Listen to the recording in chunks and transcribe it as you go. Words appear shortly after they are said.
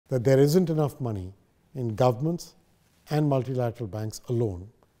that there isn't enough money in governments and multilateral banks alone.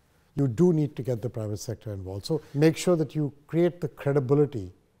 You do need to get the private sector involved. So make sure that you create the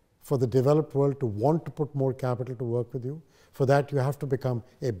credibility for the developed world to want to put more capital to work with you. For that, you have to become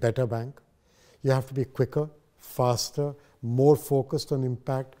a better bank. You have to be quicker, faster, more focused on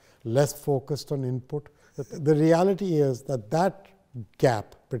impact, less focused on input. The reality is that that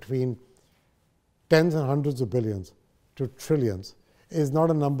gap between tens and hundreds of billions to trillions is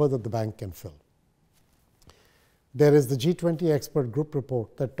not a number that the bank can fill. There is the G20 expert group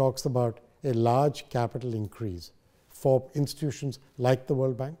report that talks about a large capital increase for institutions like the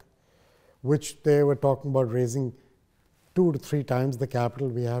World Bank, which they were talking about raising 2 to 3 times the capital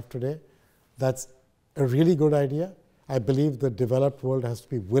we have today. That's a really good idea. I believe the developed world has to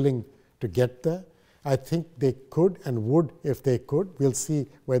be willing to get there. I think they could and would if they could. We'll see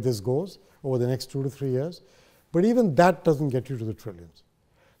where this goes over the next 2 to 3 years. But even that doesn't get you to the trillions.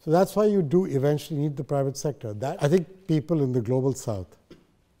 So that's why you do eventually need the private sector. That, I think people in the global south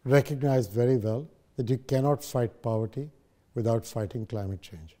recognize very well that you cannot fight poverty without fighting climate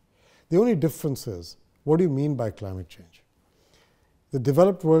change. The only difference is, what do you mean by climate change? The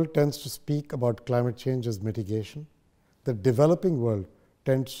developed world tends to speak about climate change as mitigation. The developing world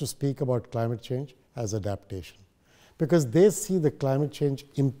tends to speak about climate change as adaptation, because they see the climate change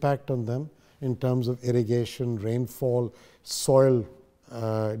impact on them in terms of irrigation, rainfall, soil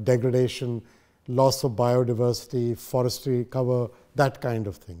degradation, loss of biodiversity, forestry cover, that kind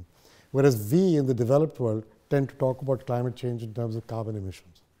of thing. Whereas we in the developed world tend to talk about climate change in terms of carbon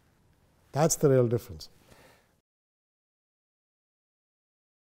emissions. That's the real difference.